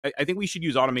I think we should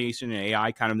use automation and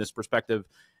AI kind of in this perspective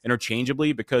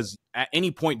interchangeably, because at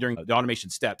any point during the automation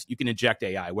steps, you can inject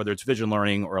AI, whether it's vision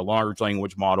learning or a large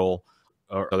language model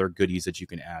or other goodies that you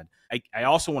can add. I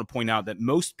also want to point out that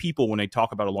most people, when they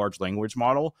talk about a large language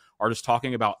model, are just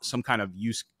talking about some kind of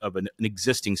use of an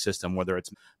existing system, whether it's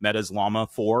Meta's Llama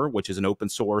 4, which is an open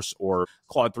source, or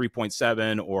Claude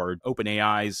 3.7, or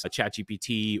OpenAI's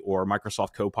ChatGPT, or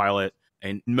Microsoft Copilot.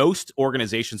 And most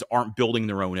organizations aren't building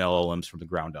their own LLMs from the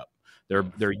ground up.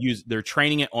 They're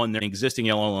training it on their existing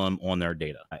LLM on their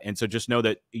data. And so just know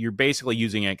that you're basically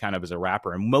using it kind of as a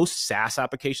wrapper. And most SaaS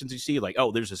applications you see, like,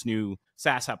 oh, there's this new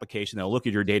SaaS application that'll look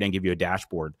at your data and give you a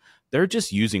dashboard. They're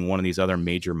just using one of these other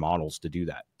major models to do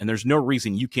that. And there's no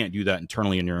reason you can't do that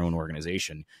internally in your own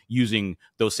organization using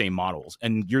those same models.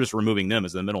 And you're just removing them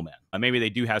as the middleman. Maybe they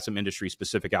do have some industry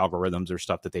specific algorithms or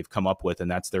stuff that they've come up with,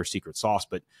 and that's their secret sauce.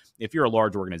 But if you're a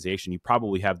large organization, you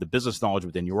probably have the business knowledge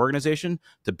within your organization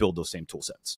to build those same tool sets.